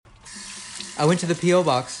I went to the P.O.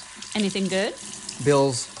 box. Anything good?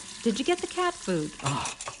 Bills. Did you get the cat food?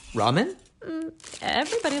 Oh, ramen?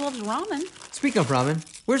 Everybody loves ramen. Speaking of ramen,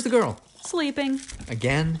 where's the girl? Sleeping.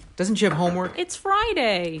 Again? Doesn't she have homework? It's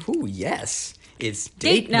Friday. Ooh, yes. It's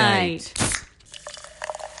date night. night.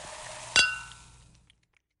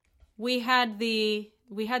 We had the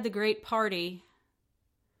great party.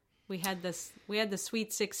 We had the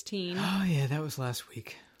Sweet 16. Oh, yeah, that was last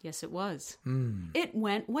week. Yes, it was. It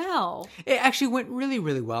went well. It actually went really,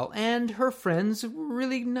 really well. And her friends were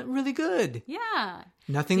really, really good. Yeah.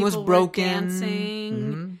 Nothing People was were broken. dancing.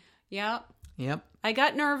 Mm-hmm. Yep. Yep. I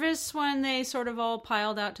got nervous when they sort of all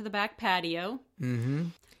piled out to the back patio. Mm-hmm.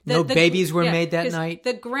 No babies were made that night.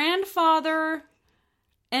 The grandfather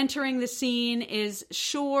entering the scene is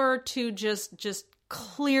sure to just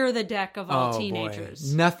clear the deck of all teenagers.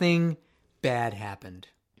 Boy. Nothing bad happened.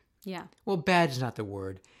 Yeah. Well, bad is not the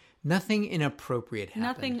word. Nothing inappropriate happened.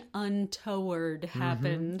 Nothing untoward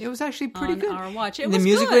happened. It was actually pretty good. On our watch. It the was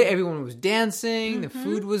music, good. Everyone was dancing. The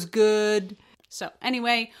food was good. So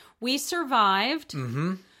anyway, we survived.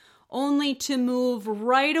 Only to move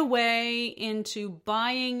right away into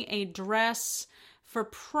buying a dress for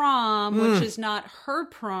prom, which is not her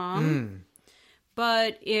prom,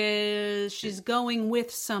 but she's going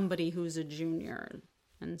with somebody who's a junior.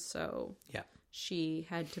 And so she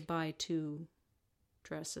had to buy 2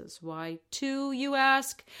 dresses. Why 2, you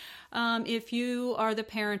ask? If you are the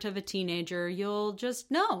parent of a teenager, you'll just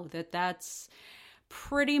know that that's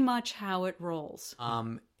pretty much how it rolls.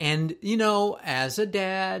 And, as a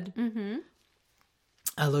dad,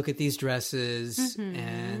 I look at these dresses,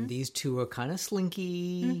 and these 2 are kind of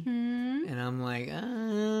slinky, and I'm like, I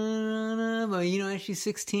don't know, but, she's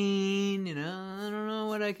 16, I don't know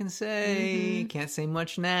what I can say. Can't say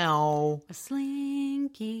much now. A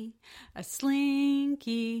slinky, a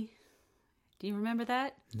slinky. Do you remember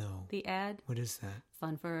that? No. The ad? What is that?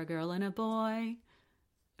 Fun for a girl and a boy.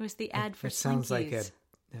 It was the ad for It Slinkies. sounds like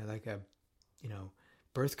a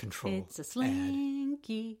birth control. It's a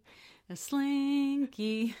slinky, a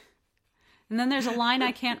slinky. And then there's a line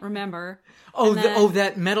I can't remember.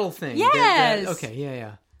 That metal thing. Yes. Okay,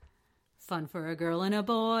 yeah. Fun for a girl and a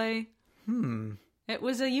boy. It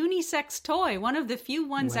was a unisex toy, one of the few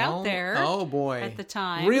ones out there. Oh boy. At the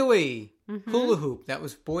time. Really? Hula hoop. That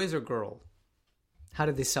was boys or girl? How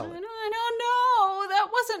did they sell it? I don't know. That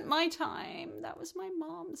wasn't my time. That was my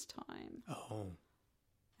mom's time. Oh.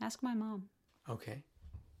 Ask my mom. Okay.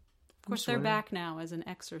 Of course, they're back now as an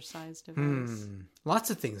exercise device. Lots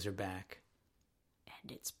of things are back.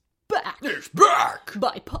 And it's back. It's back!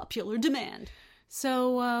 By popular demand.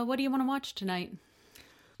 So, what do you want to watch tonight?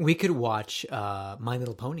 We could watch My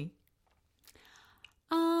Little Pony.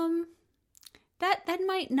 That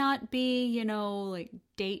might not be, like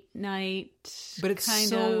date night. But it's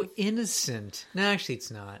so innocent. No, actually, it's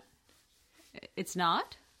not. It's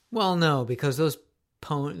not? Well, no, because those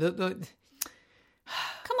pony...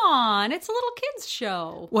 Come on, it's a little kids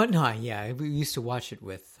show. Well, no, yeah, we used to watch it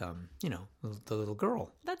with, the little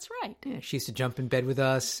girl. That's right. Yeah, she used to jump in bed with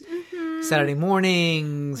us Saturday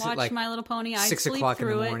mornings. Watch at My Little Pony. I'd 6 sleep o'clock in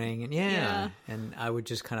through the it. morning. And and I would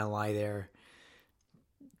just kind of lie there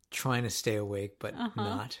trying to stay awake, but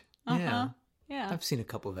not. Yeah. I've seen a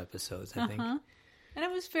couple of episodes, I think. And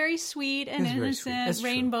it was very sweet and It was very innocent. sweet.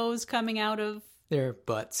 Rainbows coming out of... Their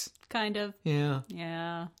butts. Kind of. Yeah.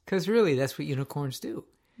 Yeah. Because really, that's what unicorns do.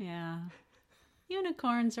 Yeah.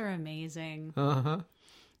 Unicorns are amazing. Uh-huh.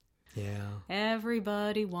 Yeah.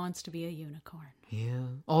 Everybody wants to be a unicorn. Yeah.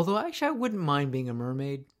 Although, actually, I wouldn't mind being a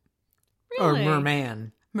mermaid. Really? Or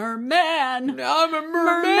merman. Merman! I'm a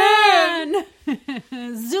merman!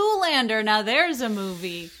 Zoolander, now there's a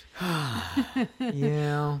movie.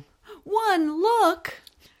 Yeah. One look!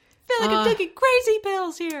 I feel like I'm taking crazy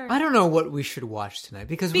pills here. I don't know what we should watch tonight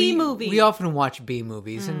because B-movie. we often watch B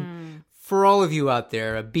movies, and for all of you out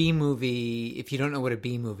there, a B movie. If you don't know what a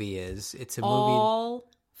B movie is, it's a movie. All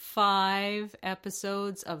 5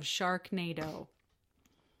 episodes of Sharknado.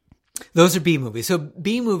 Those are B movies. So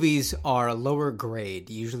B movies are a lower grade,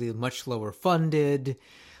 usually much lower funded,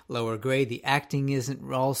 lower grade. The acting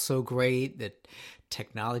isn't all so great. The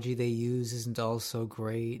technology they use isn't all so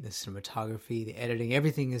great. The cinematography, the editing,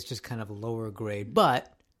 everything is just kind of lower grade.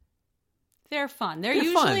 But they're fun. They're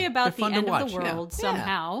usually fun. About they're the end of the watch. world Yeah.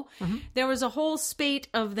 somehow. Mm-hmm. There was a whole spate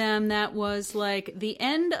of them that was like the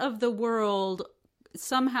end of the world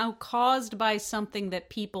somehow caused by something that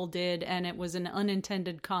people did, and it was an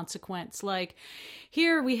unintended consequence. Like,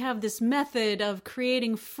 here we have this method of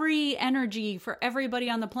creating free energy for everybody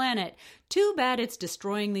on the planet. Too bad it's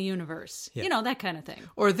destroying the universe. Yeah. That kind of thing.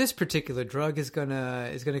 Or this particular drug is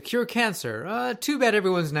gonna cure cancer. Too bad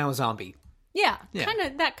everyone's now a zombie. Yeah, Yeah. kind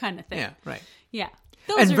of that kind of thing. Yeah, right. Yeah.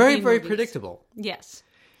 And Those are very, B very movies. predictable. Yes.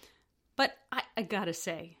 But I gotta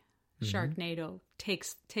say, Mm-hmm. Sharknado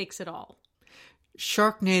takes it all.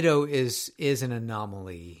 Sharknado is an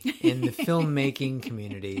anomaly in the filmmaking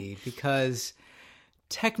community because,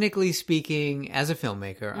 technically speaking, as a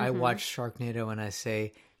filmmaker, I watch Sharknado and I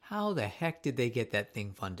say, how the heck did they get that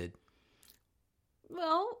thing funded?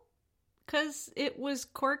 Well, because it was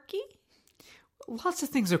quirky. Lots of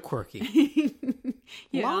things are quirky.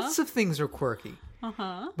 Yeah. Lots of things are quirky.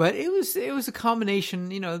 Uh-huh. But it was a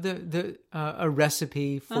combination, a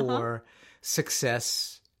recipe for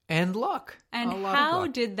success and luck. And A lot of how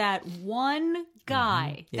luck. did that one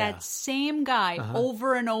guy, Yeah. that same guy,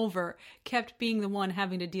 over and over, kept being the one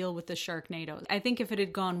having to deal with the Sharknado? I think if it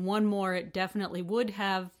had gone one more, it definitely would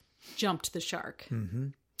have jumped the shark. Mm-hmm.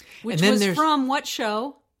 Which And then was there's- from what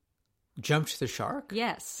show? Jumped the shark?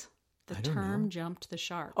 Yes. The I don't term know. jumped the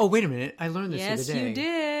shark. Oh, wait a minute. I learned this yes, the other day. you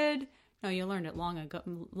did. No, you learned it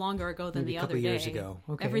longer ago than Maybe the a other couple day. years ago.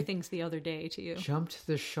 Okay. Everything's the other day to you. Jumped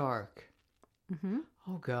the shark. Mm-hmm.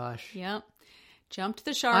 Oh, gosh. Yep. Jumped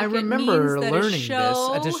the shark. I remember it means that learning a this.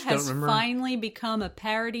 show I just don't has remember. finally become a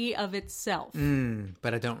parody of itself.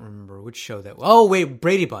 But I don't remember which show that was. Oh, wait.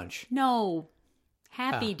 Brady Bunch. No.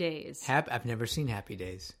 Happy Days. I've never seen Happy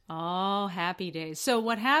Days. Oh, Happy Days. So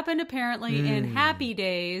what happened apparently in Happy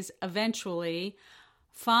Days, eventually,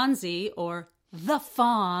 Fonzie, or the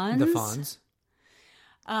Fonz, The Fonz.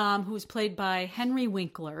 who was played by Henry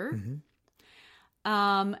Winkler,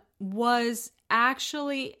 was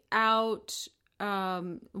actually out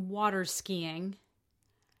water skiing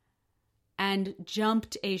and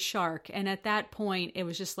jumped a shark. And at that point, it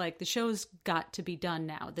was just like, the show's got to be done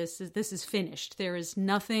now. This is finished. There is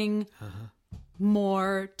nothing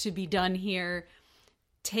more to be done here.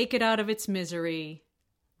 Take it out of its misery,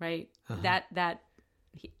 right?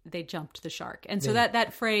 They jumped the shark. And so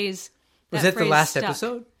that phrase... Was that the phrase last stuck.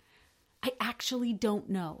 episode? I actually don't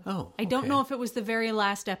know. Oh, I don't okay. know if it was the very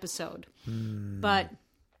last episode. But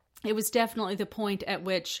it was definitely the point at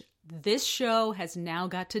which this show has now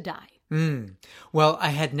got to die. Well, I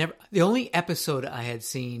had never... The only episode I had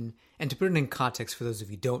seen... And to put it in context for those of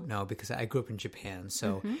you who don't know, because I grew up in Japan,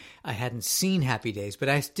 so I hadn't seen Happy Days, but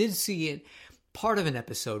I did see it, part of an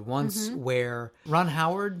episode once where Ron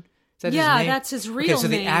Howard... Is that his name? That's his real okay, so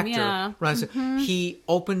the name, actor, yeah. Ron, so he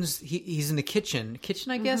opens... He's in the kitchen,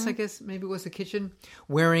 I guess maybe it was the kitchen,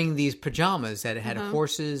 wearing these pajamas that had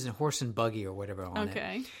horses and horse and buggy or whatever on it.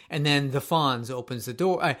 Okay. And then the Fonz opens the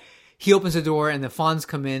door. He opens the door and the Fonz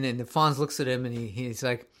come in and the Fonz looks at him and he's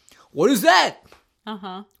like, "What is that?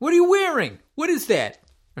 What are you wearing? What is that?"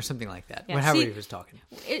 Or something like that. Yeah, However see, he was talking.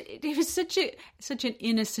 It was such an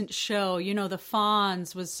innocent show. You know, the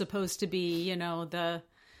Fonz was supposed to be, the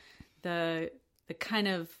kind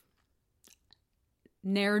of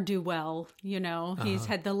ne'er-do-well, He's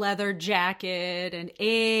had the leather jacket and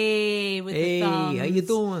with the thumbs. Hey, how you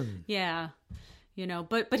doing? Yeah.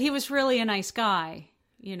 But he was really a nice guy,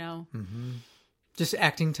 Just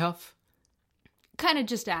acting tough? Kind of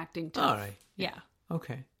just acting tough. All right. Yeah.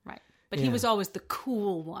 Okay. Right. But he was always the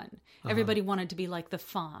cool one. Everybody wanted to be like the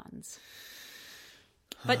Fonz.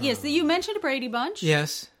 But yes, you mentioned Brady Bunch.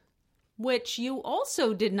 Yes. Which you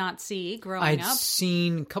also did not see growing I'd up.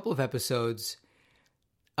 seen a couple of episodes,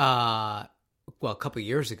 a couple of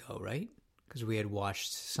years ago, right? Because we had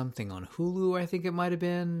watched something on Hulu, I think it might have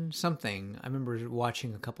been. Something. I remember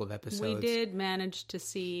watching a couple of episodes. We did manage to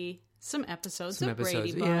see some episodes of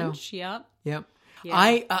Brady yeah. Bunch. Yep. Yep. Yeah.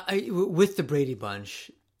 I with the Brady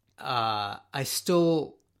Bunch, I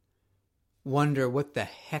still wonder what the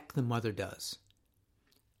heck the mother does.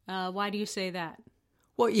 Why do you say that?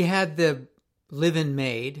 Well, you had the live-in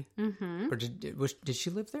maid. Or did she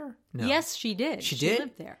live there? No. Yes, she did. She did?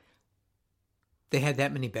 lived there. They had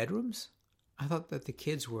that many bedrooms? I thought that the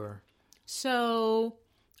kids were... So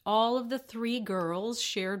all of the 3 girls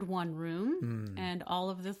shared one room, and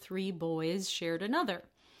all of the 3 boys shared another.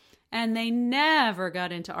 And they never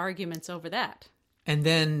got into arguments over that. And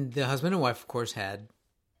then the husband and wife, of course, had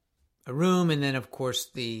a room, and then, of course,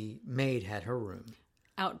 the maid had her room.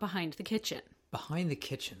 Out behind the kitchen. Behind the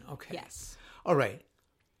kitchen, okay. Yes. All right.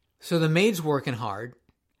 So the maid's working hard.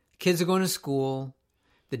 Kids are going to school.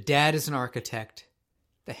 The dad is an architect.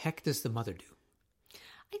 The heck does the mother do?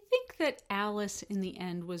 I think that Alice, in the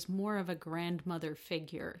end, was more of a grandmother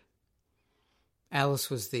figure. Alice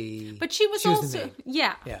was the... But she was the also... maid.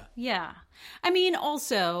 Yeah. I mean,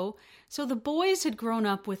 also, so the boys had grown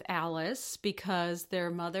up with Alice because their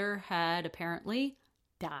mother had apparently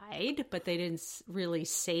died, but they didn't really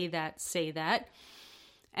say that.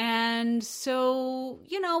 And so,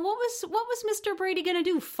 what was Mr. Brady going to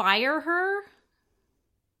do? Fire her?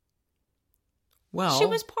 Well, she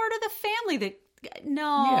was part of the family that...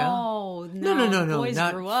 No. Boys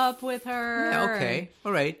grew up with her. Yeah, okay.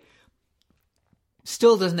 All right.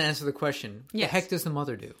 Still doesn't answer the question. Yes. The heck does the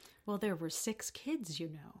mother do? Well, there were 6 kids, you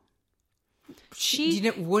know.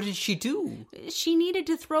 What did she do? She needed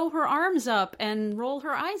to throw her arms up and roll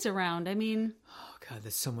her eyes around. I mean... Oh, God,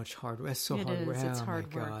 that's so much hard. That's so it hard is. work. It's Oh,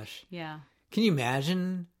 hard my work. gosh. Yeah. Can you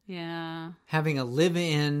imagine having a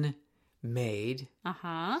live-in maid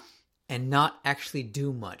and not actually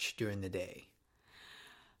do much during the day?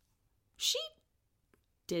 She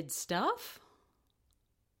did stuff.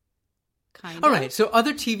 Kind of. All right, so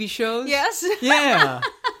other TV shows? Yes. Yeah.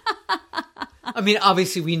 I mean,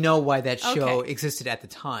 obviously we know why that show Okay. existed at the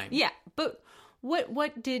time. Yeah, but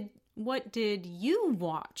what did you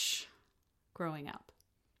watch growing up?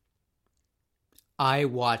 I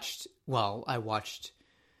watched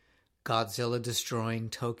Godzilla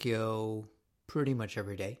destroying Tokyo pretty much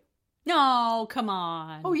every day. No, come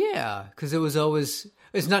on. Oh yeah, because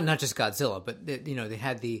it's not just Godzilla, but they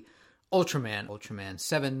had the Ultraman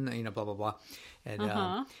 7, blah blah blah,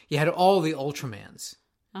 and you had all the Ultramans,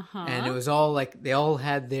 and it was all like they all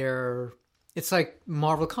had their. It's like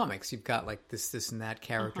Marvel Comics. You've got like this and that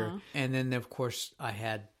character, and then of course I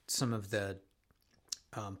had some of the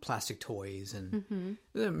plastic toys and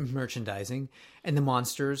the merchandising and the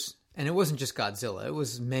monsters. And it wasn't just Godzilla; it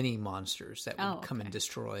was many monsters that would come and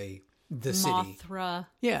destroy the city. Mothra.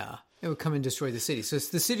 Yeah, it would come and destroy the city. So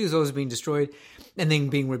the city was always being destroyed and then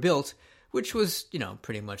being rebuilt, which was,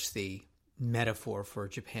 pretty much the metaphor for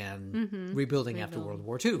Japan rebuilding after World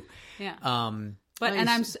War II. Yeah. But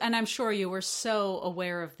I'm sure you were so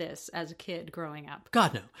aware of this as a kid growing up.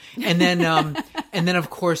 God no. And then of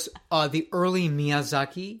course the early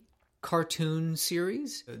Miyazaki cartoon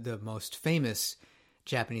series, the most famous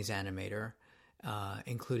Japanese animator,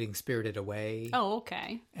 including Spirited Away. Oh,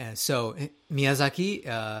 okay. So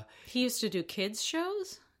Miyazaki, he used to do kids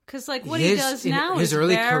shows. Because what he does now is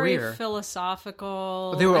early very career,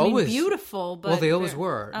 philosophical. They were always beautiful, but they always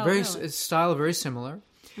were. Really? Style very similar,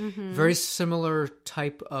 very similar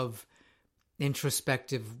type of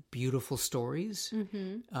introspective, beautiful stories.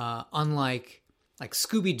 Unlike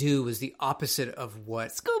Scooby-Doo was the opposite of what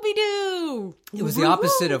Scooby-Doo. It was the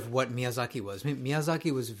opposite of what Miyazaki was.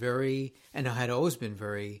 Miyazaki was very, and had always been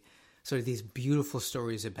very, sort of these beautiful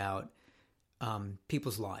stories about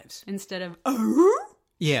people's lives instead of.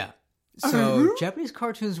 Yeah. So Japanese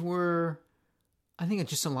cartoons were, I think,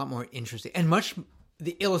 just a lot more interesting, and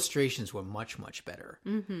the illustrations were much, much better.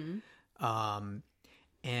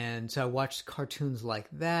 And so I watched cartoons like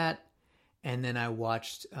that, and then I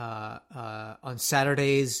watched on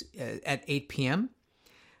Saturdays at 8 p.m.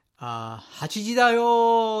 Hachiji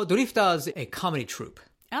Dayo Drifters, a comedy troupe.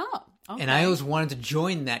 Oh, okay. And I always wanted to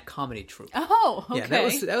join that comedy troupe. Oh, okay. Yeah,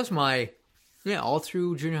 that was my all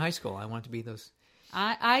through junior high school. I wanted to be those.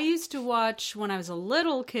 I used to watch, when I was a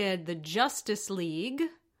little kid, the Justice League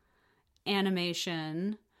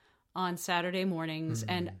animation on Saturday mornings,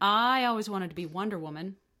 and I always wanted to be Wonder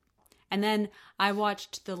Woman. And then I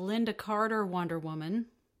watched the Linda Carter Wonder Woman,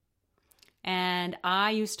 and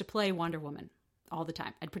I used to play Wonder Woman all the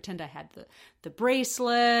time. I'd pretend I had the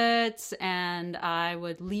bracelets, and I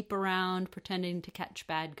would leap around pretending to catch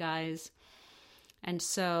bad guys. And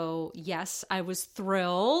so, yes, I was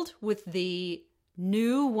thrilled with the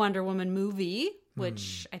new Wonder Woman movie,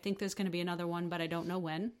 which I think there's going to be another one, but I don't know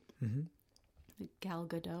when. Gal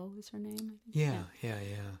Gadot is her name. Yeah.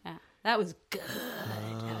 That was good.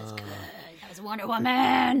 That was good. That was Wonder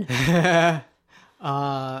Woman.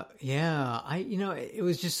 It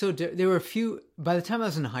was just so. There were a few. By the time I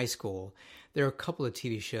was in high school, there were a couple of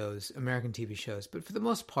TV shows, American TV shows, but for the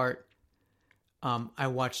most part, I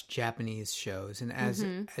watched Japanese shows. And as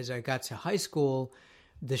I got to high school,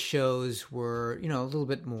 the shows were, a little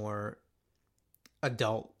bit more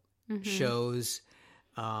adult shows.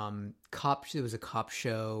 There was a cop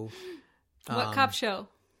show. What cop show?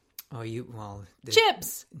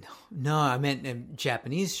 Chips. No, I meant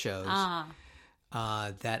Japanese shows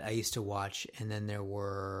that I used to watch, and then there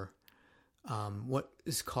were what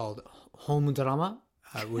is called home drama,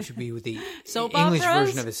 which would be with the English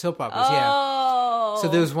version of it, soap operas. Oh. Yeah. So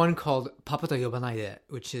there was one called Papa to Yobanai,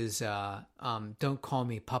 which is Don't Call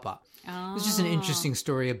Me Papa. Oh. It's just an interesting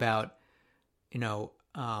story about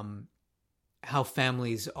how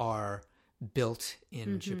families are built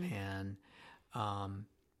in Japan. And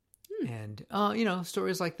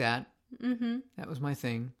stories like that. That was my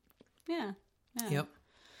thing. Yeah. Yep.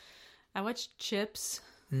 I watched Chips.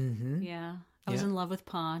 Yeah. I was in love with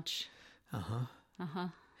Ponch.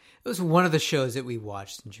 It was one of the shows that we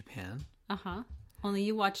watched in Japan. Uh-huh. Only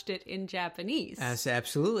you watched it in Japanese.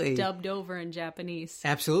 Absolutely. Dubbed over in Japanese.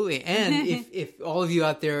 Absolutely. And if all of you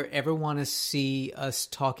out there ever want to see us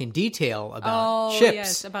talk in detail about chips.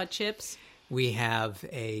 Yes, about chips. We have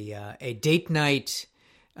a date night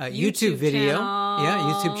YouTube video. channel. Yeah,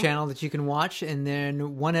 YouTube channel that you can watch. And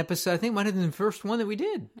then one episode, I think might have been the first one that we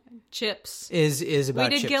did. Chips. Is about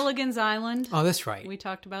We did chips. Gilligan's Island. Oh, that's right. We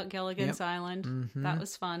talked about Gilligan's Yep. Island. Mm-hmm. That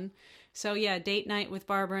was fun. So yeah, date night with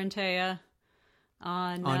Barbara and Taya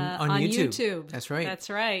on YouTube. That's right. That's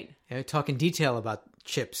right. Yeah, talk in detail about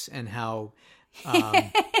chips and how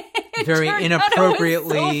very Turned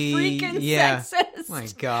inappropriately. out it was so freaking sexist. My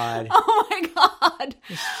God. Oh my God.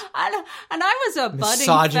 And I was a budding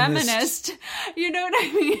Misogynist. feminist. You know what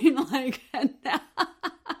I mean? Like,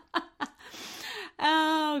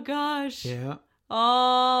 oh gosh. Yeah.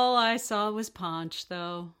 All I saw was Paunch,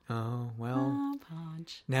 though. Oh, well. Oh,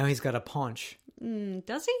 Paunch. Now he's got a paunch.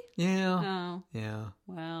 Does he? Yeah. Oh, Yeah.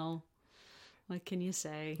 well, what can you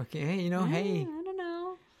say? Okay. Hey, hey, I don't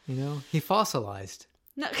know. he fossilized.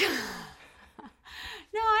 No,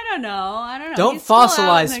 no, I don't know. Don't He's still out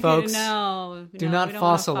fossilize, in the- folks. No, Do no, not we don't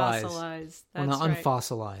wanna fossilize. fossilize. Well, That's not right.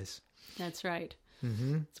 unfossilize. That's right.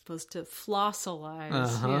 Mm-hmm. It's supposed to flossilize.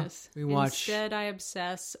 Uh-huh. Yes. We watch- Instead, I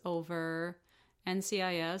obsess over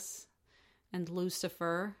NCIS and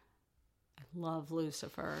Lucifer. I love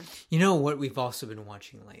Lucifer. You know what we've also been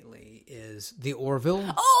watching lately is The Orville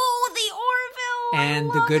Oh, the Orville! and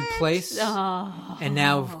I The love Good it. Place. Oh. And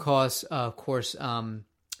now, of course, what's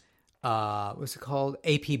it called?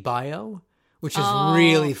 AP Bio, which is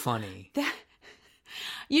really funny.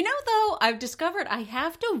 You know, though, I've discovered I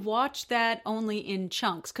have to watch that only in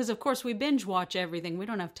chunks. Because, of course, we binge watch everything. We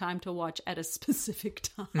don't have time to watch at a specific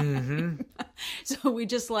time. Mm-hmm. So we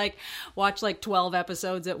just, watch, 12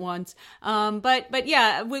 episodes at once. But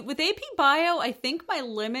yeah, with AP Bio, I think my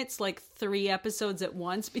limit's, 3 episodes at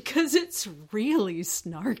once. Because it's really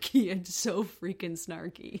snarky. It's so freaking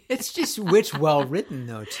snarky. It's just well written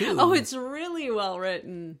though too. Oh, it's really well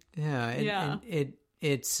written. yeah, and, Yeah. and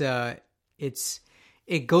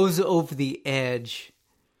it goes over the edge,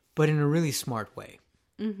 but in a really smart way.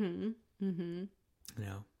 Mm-hmm. Mm-hmm. You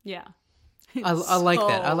know, Yeah. I like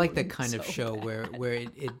that. I like So, that kind of so show bad. where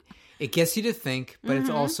it gets you to think, but it's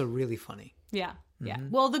also really funny. Yeah, yeah.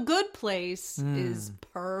 Well, The Good Place is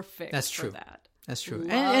perfect. That's true. For that. That's true. Love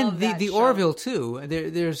And that the show. Orville too.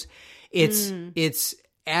 It's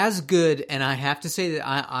as good. And I have to say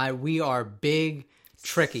that we are big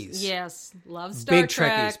Trekkies. Yes, love Star Big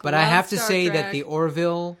Trek. Trekkies. But I love have to Star say Trek. that the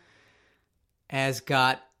Orville has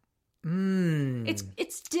got.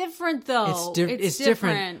 It's different though. It's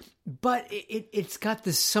different. But it's got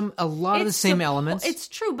a lot of the same elements. It's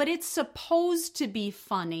true, but it's supposed to be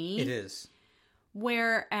funny. It is.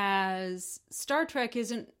 Whereas Star Trek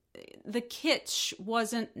isn't. The kitsch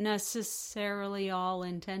wasn't necessarily all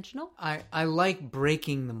intentional. I like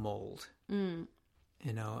breaking the mold. You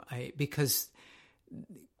know, because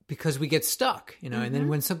we get stuck, you know, and then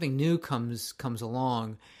when something new comes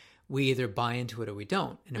along, we either buy into it or we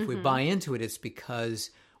don't. And if we buy into it, it's because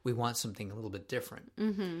we want something a little bit different.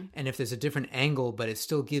 And if there's a different angle, but it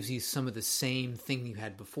still gives you some of the same thing you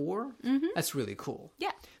had before, that's really cool.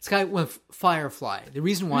 Yeah. It's kind of with Firefly. The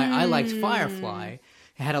reason why I liked Firefly,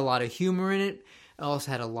 it had a lot of humor in it. It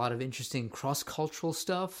also had a lot of interesting cross-cultural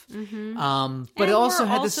stuff. But And it also we're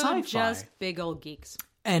had the also sci-fi. just big old geeks.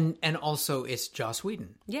 And also it's Joss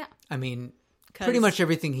Whedon. Yeah. I mean, pretty much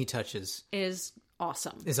everything he touches Is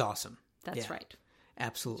awesome. is awesome. That's Yeah, right.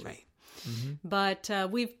 Absolutely. But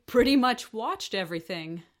we've pretty much watched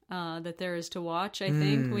everything that there is to watch. I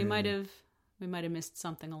think we might have missed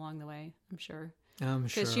something along the way. I'm sure I'm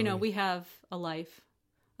sure. because we have a life,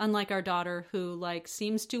 unlike our daughter who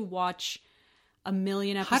seems to watch a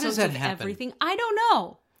million episodes does that of happen? everything. I don't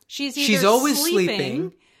know. She's always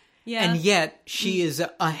sleeping. Yeah, And yet she is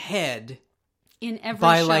ahead in every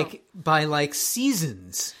by show. by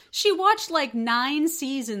seasons. She watched 9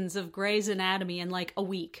 seasons of Grey's Anatomy in a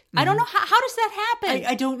week. I don't know how does that happen.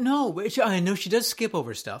 I don't know. I know she does skip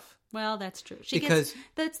over stuff. Well, that's true.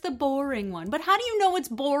 That's the boring one. But how do you know it's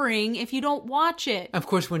boring if you don't watch it? Of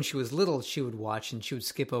course, when she was little, she would watch and she would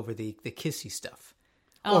skip over the kissy stuff,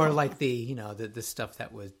 Oh. or the stuff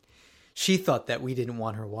that was she thought that we didn't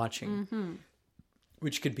want her watching,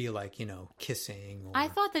 which could be kissing. Or... I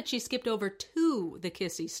thought that she skipped over to the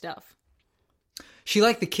kissy stuff. She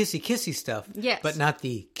liked the kissy stuff, Yes. but not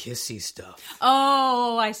the kissy stuff.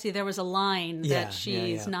 Oh, I see. There was a line Yeah, that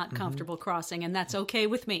she's yeah. not comfortable crossing, and that's okay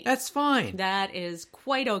with me. That's fine. That is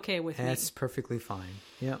quite okay with That's perfectly fine.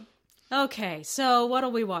 Yep. me. Okay, so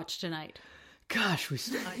what'll we watch tonight? Gosh,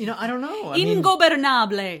 I don't know. I mean,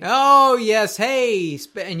 Ingobernable. oh yes, hey,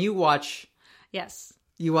 and you Yes.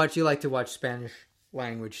 like to watch Spanish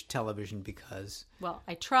language television because Well,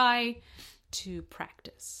 I try to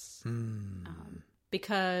practice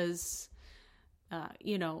because,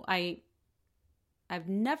 I've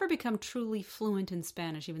never become truly fluent in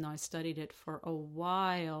Spanish, even though I studied it for a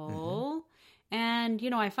while. And,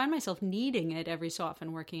 I find myself needing it every so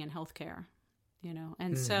often working in healthcare,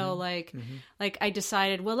 And so, like I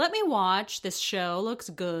decided, well, let me watch this show. Looks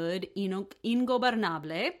good.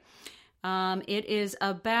 Ingobernable. It is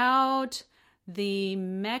about the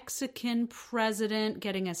Mexican president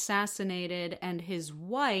getting assassinated, and his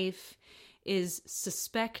wife is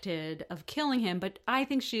suspected of killing him, but I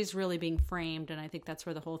think she's really being framed, and I think that's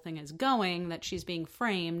where the whole thing is going, that she's being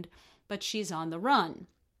framed, but she's on the run.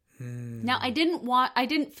 Now, I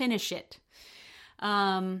didn't finish it,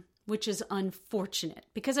 which is unfortunate,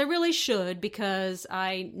 because I really should, because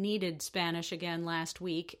I needed Spanish again last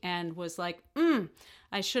week and was like,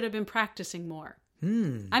 I should have been practicing more.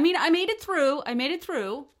 I mean, I made it through.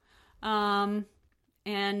 And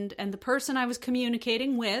the person I was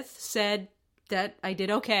communicating with said that I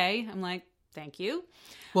did okay. I'm like, thank you.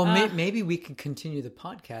 Well, maybe we can continue the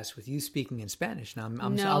podcast with you speaking in Spanish. Now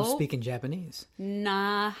I'll speak in Japanese.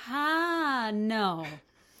 No.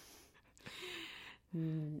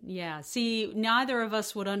 Yeah. See, neither of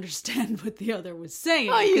us would understand what the other was saying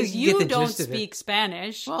because you don't speak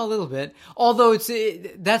Spanish. Well, a little bit. Although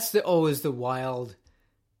that's always the wild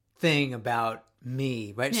thing about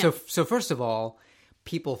me, right? Yeah. So first of all,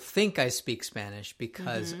 people think I speak Spanish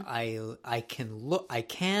because I can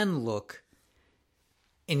look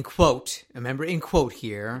in quote. Remember in quote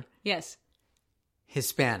here. Yes.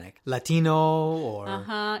 Hispanic, Latino,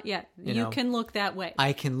 or yeah, you can look that way.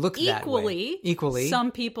 I can look that way. Equally,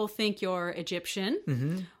 some people think you're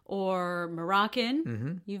Egyptian or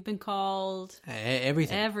Moroccan. You've been called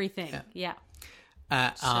everything. Yeah.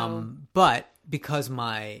 But because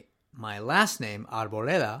my last name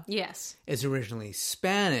Arboleda, is originally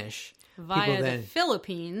Spanish. Via the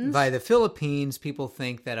Philippines, people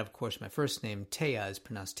think that, of course, my first name, Teja, is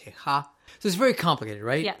pronounced Teja. So it's very complicated,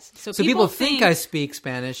 right? Yes. So people think I speak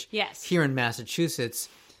Spanish here in Massachusetts,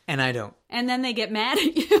 and I don't. And then they get mad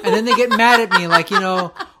at you. And then they get mad at me, like,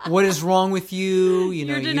 what is wrong with you?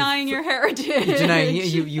 You're denying your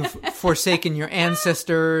heritage. You've forsaken your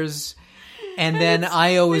ancestors. And then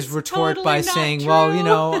I always retort totally by not saying, true.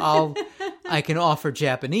 well, I can offer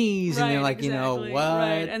Japanese. Right, and they're like, exactly, what?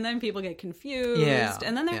 Right. And then people get confused. Yeah,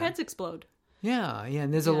 and then their heads explode. Yeah.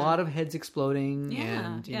 And there's a lot of heads exploding.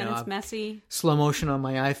 And, and it's messy. Slow motion on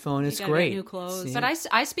my iPhone. It's great. Get new clothes. But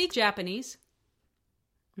I speak Japanese.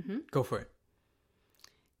 Go for it.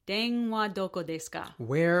 Denwa doko desu ka?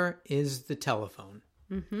 Where is the telephone?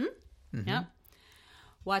 Yep.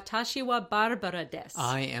 Watashi wa Barbara desu.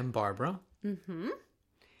 I am Barbara.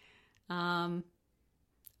 I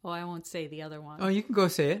won't say the other one. Oh, you can go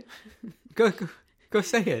say it. Go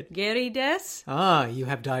say it. Geri desu. Ah, you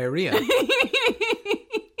have diarrhea.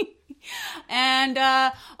 And,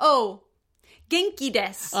 genki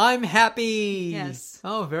desu. I'm happy. Yes.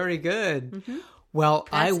 Oh, very good. Well,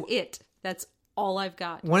 That's all I've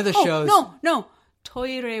got. One of the shows. No.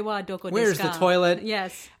 Toire wa doko desu ka? Where's the toilet?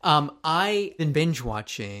 Yes. I've been binge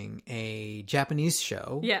watching a Japanese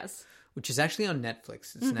show. Yes. Which is actually on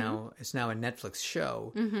Netflix. It's now a Netflix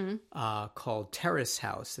show called Terrace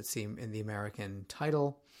House. That's in the American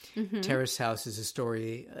title. Terrace House is a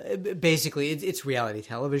story. Basically, it's reality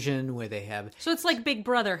television where they have. So it's like Big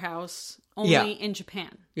Brother House, only in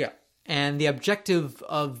Japan. Yeah, and the objective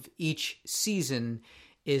of each season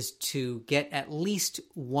is to get at least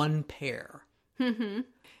one pair.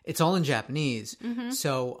 It's all in Japanese,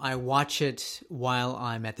 so I watch it while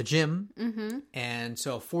I'm at the gym, and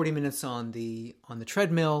so 40 minutes on the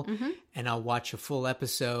treadmill, and I'll watch a full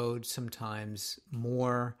episode, sometimes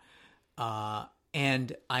more,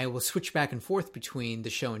 and I will switch back and forth between the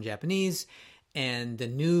show in Japanese and the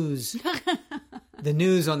news, the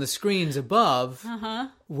news on the screens above,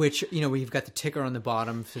 which where you've got the ticker on the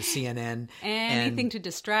bottom for CNN, anything to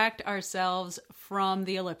distract ourselves from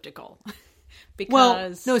the elliptical.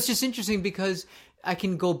 Well, no, it's just interesting because I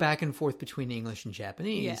can go back and forth between English and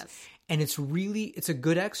Japanese. And it's a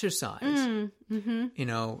good exercise.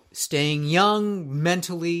 Staying young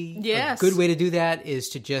mentally. Yes. A good way to do that is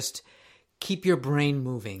to just keep your brain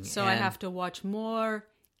moving. So I have to watch more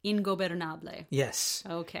Ingobernable. Yes.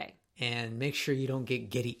 Okay. And make sure you don't get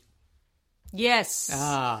giddy. Yes.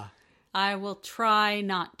 I will try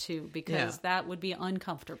not to because that would be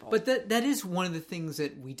uncomfortable. But that is one of the things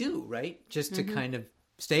that we do, right? Just to kind of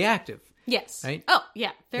stay active. Yes. Right? Oh,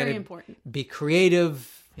 yeah. Very Gotta important. Be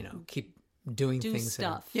creative, keep doing Do things.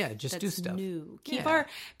 stuff. Just do that's stuff. New. Yeah.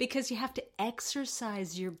 Because you have to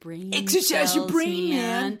exexercise your brain. Exercise your cells, brain,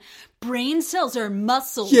 man. Brain cells are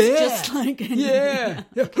muscles. Yeah. Just like Yeah.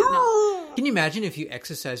 Can you imagine if you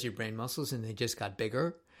exercise your brain muscles and they just got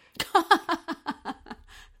bigger?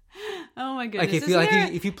 Oh my goodness!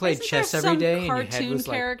 If you played chess every day and your head was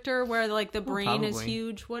like character where like the brain is probably.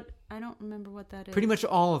 huge. What I don't remember what that is. Pretty much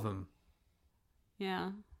all of them.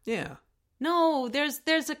 Yeah. Yeah. No,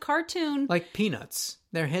 there's a cartoon Like Peanuts.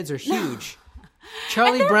 Their heads are huge.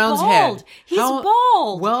 Charlie Brown's bald. head. He's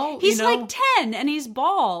bald. Well, he's like 10 and he's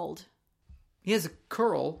bald. he has a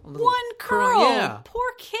curl. A little One curl. Yeah.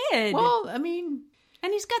 Poor kid. Well, I mean,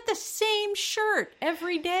 and he's got the same shirt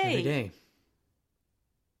every day. every day.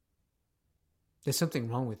 There's something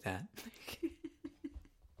wrong with that.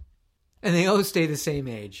 And they all stay the same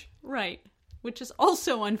age. Right. Which is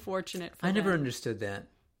also unfortunate for I never them. understood that.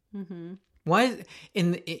 Mm-hmm. Why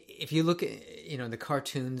if you look at the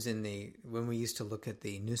cartoons when we used to look at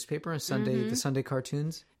the newspaper on Sunday, the Sunday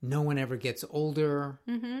cartoons, no one ever gets older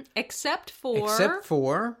Except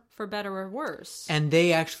for for better or worse. and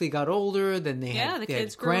they actually got older. Then they The had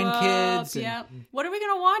kids grew grandkids. up. Yeah. What are we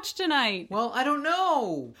gonna watch tonight? Well, I don't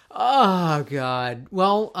know. Oh God.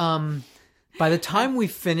 Well, by the time we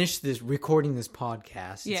finish recording this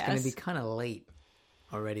podcast, it's going to be kind of late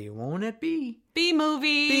already, won't it be?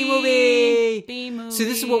 B-movie. B-movie. B-movie. So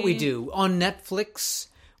this is what we do. On Netflix,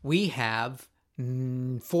 we have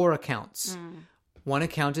 4 accounts. One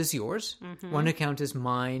account is yours. One account is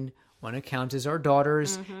mine. One account is our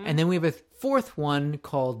daughter's. And then we have a 4th one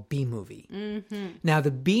called B-movie. Now,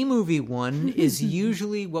 the B-movie one is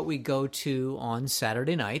usually what we go to on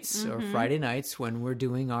Saturday nights or Friday nights when we're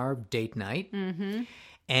doing our date night.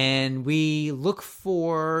 And we look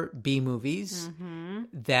for B-movies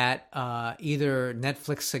that either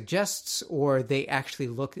Netflix suggests or they actually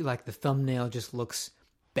look like the thumbnail just looks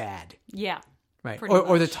bad. Yeah. Right.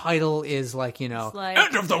 Or the title is like, like,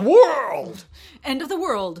 End of the World! End of the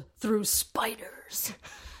World through spiders.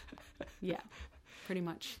 Yeah. Pretty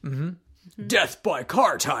much. Death by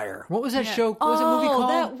Car Tire. What was that show? What was that movie called?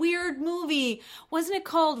 That weird movie. Wasn't it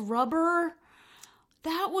called Rubber?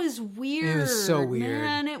 That was weird. It was so weird.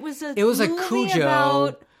 Man, it was a It was like movie Cujo,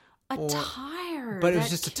 about a tire. But it was that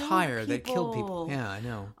just a killed tire that killed people. Yeah, I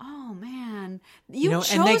know. Oh, man. You and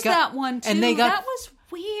chose they got- that one, too. and they got- that was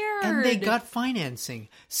weird. And they got financing.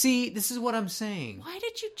 See, this is what I'm saying. Why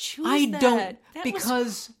did you choose I that? don't, That because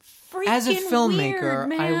was as a freaking filmmaker,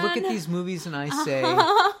 weird, I look at man. these movies and I say,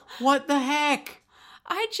 what the heck?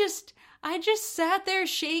 I just sat there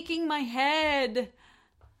shaking my head.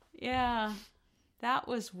 Yeah. That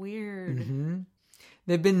was weird.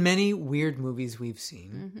 There have been many weird movies we've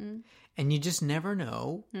seen, and you just never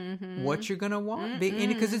know what you're going to watch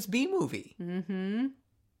because it's B-movie.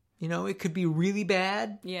 It could be really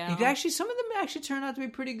bad. Yeah. Some of them actually turn out to be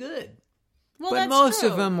pretty good. Well, But that's most true,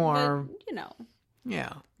 of them are- but,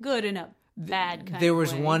 Yeah. good in a bad kind There of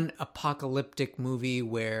was way. one apocalyptic movie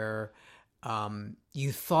where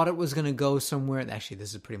you thought it was going to go somewhere. Actually,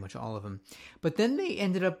 this is pretty much all of them. But then they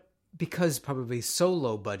ended up, because probably so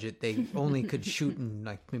low budget, they only could shoot in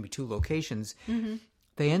like maybe 2 locations.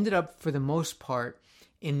 They ended up, for the most part,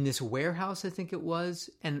 in this warehouse, I think it was,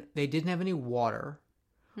 and they didn't have any water.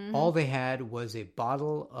 All they had was a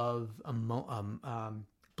bottle of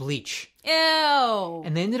bleach. Ew.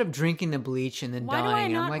 And they ended up drinking the bleach and then Why do I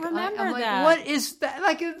dying. not I'm like, remember that? what is that?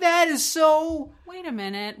 Like, that is so... Wait a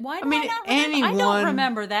minute. Why do mean, I not remember? I don't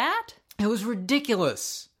remember that. It was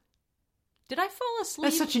ridiculous. Did I fall asleep?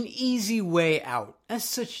 That's such an easy way out.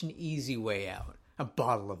 A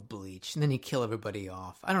bottle of bleach. And then you kill everybody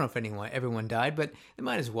off. I don't know if everyone died, but they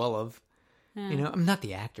might as well have. I'm not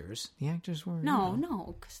the actors. The actors were...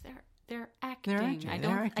 No, because they're acting. They're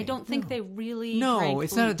acting. I don't think they really No, drank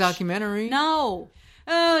it's not a bleach. documentary. No.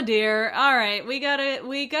 Oh dear. All right, we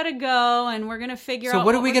gotta go, and we're gonna figure out. So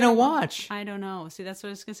what are we we're gonna watch? I don't know. See, that's what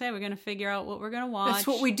I was gonna say. We're gonna figure out what we're gonna watch. That's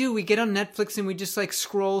what we do. We get on Netflix and we just like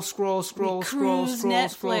scroll, cruise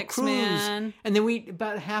Netflix, man. And then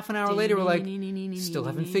about half an hour later, we're like, still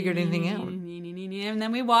haven't figured anything out. And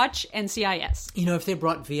then we watch NCIS. If they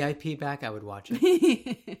brought VIP back, I would watch it.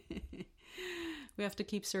 We have to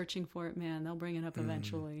keep searching for it, man. They'll bring it up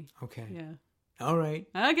eventually. Okay. Yeah. All right.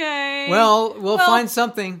 Okay. Well, we'll find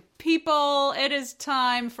something. People, it is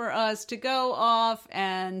time for us to go off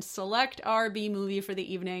and select our B movie for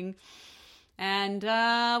the evening. And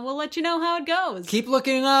we'll let you know how it goes. Keep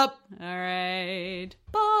looking up. All right.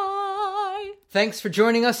 Bye. Thanks for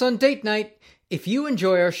joining us on Date Night. If you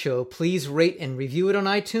enjoy our show, please rate and review it on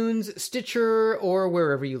iTunes, Stitcher, or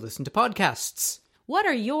wherever you listen to podcasts. What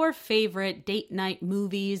are your favorite date night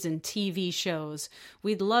movies and TV shows?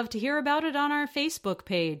 We'd love to hear about it on our Facebook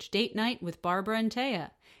page, Date Night with Barbara and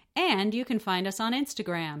Taya. And you can find us on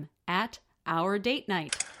Instagram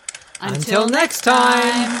 @OurDateNight. Until next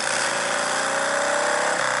time!